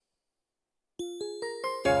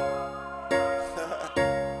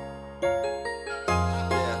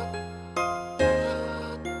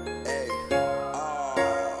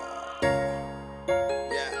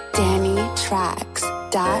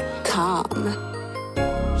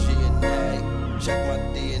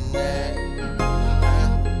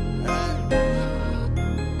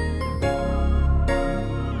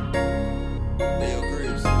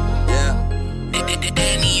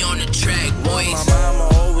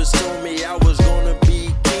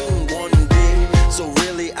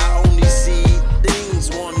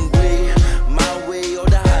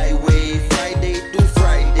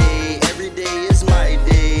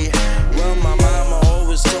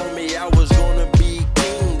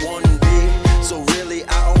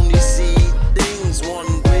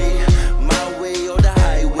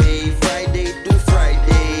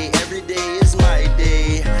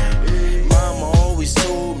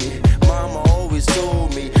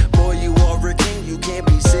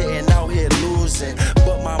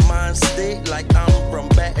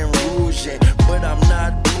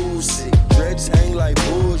juicy. Dreads hang like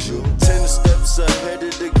bourgeois. 10 steps ahead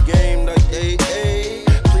of the game like AA.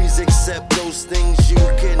 Please accept those things you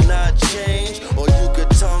cannot change. Or you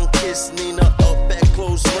could tongue kiss Nina up at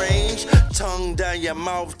close range. Tongue down your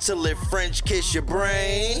mouth till it French kiss your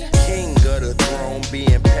brain. King of the throne,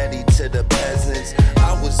 being petty to the peasants.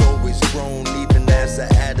 I was always grown, even as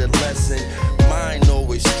an adolescent. Mind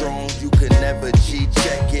always strong, you could never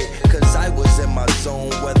G-check it. Cause I was in my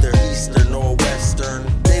zone, whether Eastern or Western.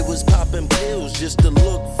 They was popping pills just to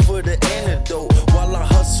look for the antidote. While I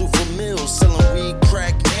hustle for meals, selling weed,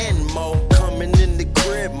 crack, and mo. Coming in the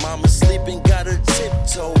crib, mama sleeping, got her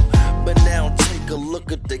tiptoe. But now take a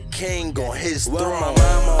look at the king on his throne. Well, my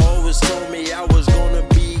mama always told me I was gonna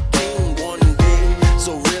be king one day.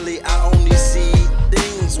 So really I only see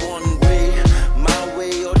things one way. My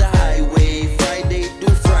way or the highway. Friday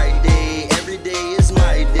through Friday, every day is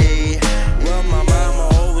my day. Well, my mama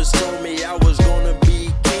always told me I was gonna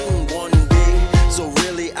be king one day. So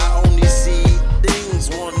really I only see things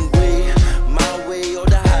one way. My way or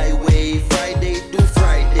the highway. Friday through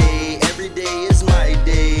Friday, every day is my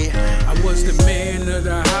day. I was the man of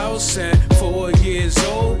the house at 4 years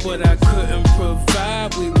old, but I couldn't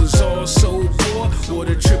provide. We was all so poor.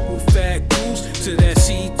 Order triple fat goose to that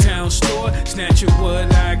C-Town store, snatching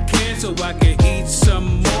what I can so I can eat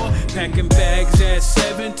some more. Packing bags at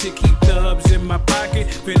 7 to keep the hubs in my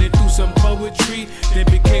pocket. Spinning through some poetry, then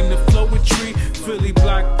became the flowetry. Philly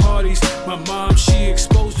block parties, my mom, she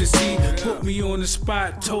exposed the seed. Put me on the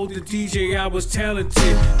spot, told the DJ I was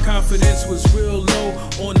talented. Confidence was real low,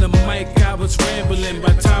 on the mic I was rambling.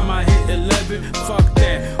 By the time I hit 11, fuck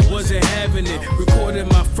that, wasn't having it. Recorded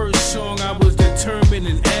my first song, I was determined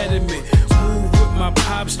and adamant. Move with my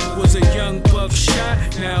pops, was a young buck shot.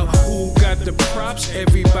 Now who got the props?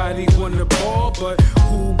 Everybody won the ball, but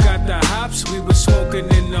who got the hops? We was smoking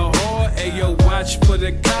in the hall. Ayo, watch for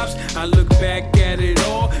the cops. I look back at it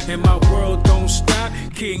all, and my world don't stop.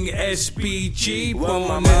 King SBG, Well, my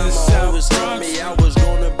born in the mama South always told Bronx. me I was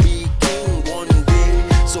gonna be king one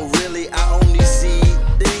day. So really I only see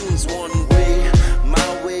things one way.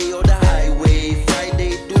 My way or the highway.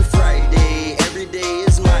 Friday through Friday, every day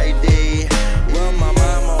is my day. Well, my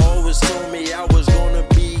mama always told me I was gonna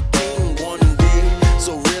be king one day.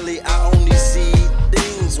 So really I only see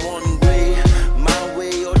things one way. My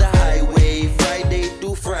way or the highway. Friday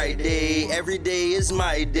through Friday, every day is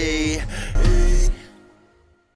my day.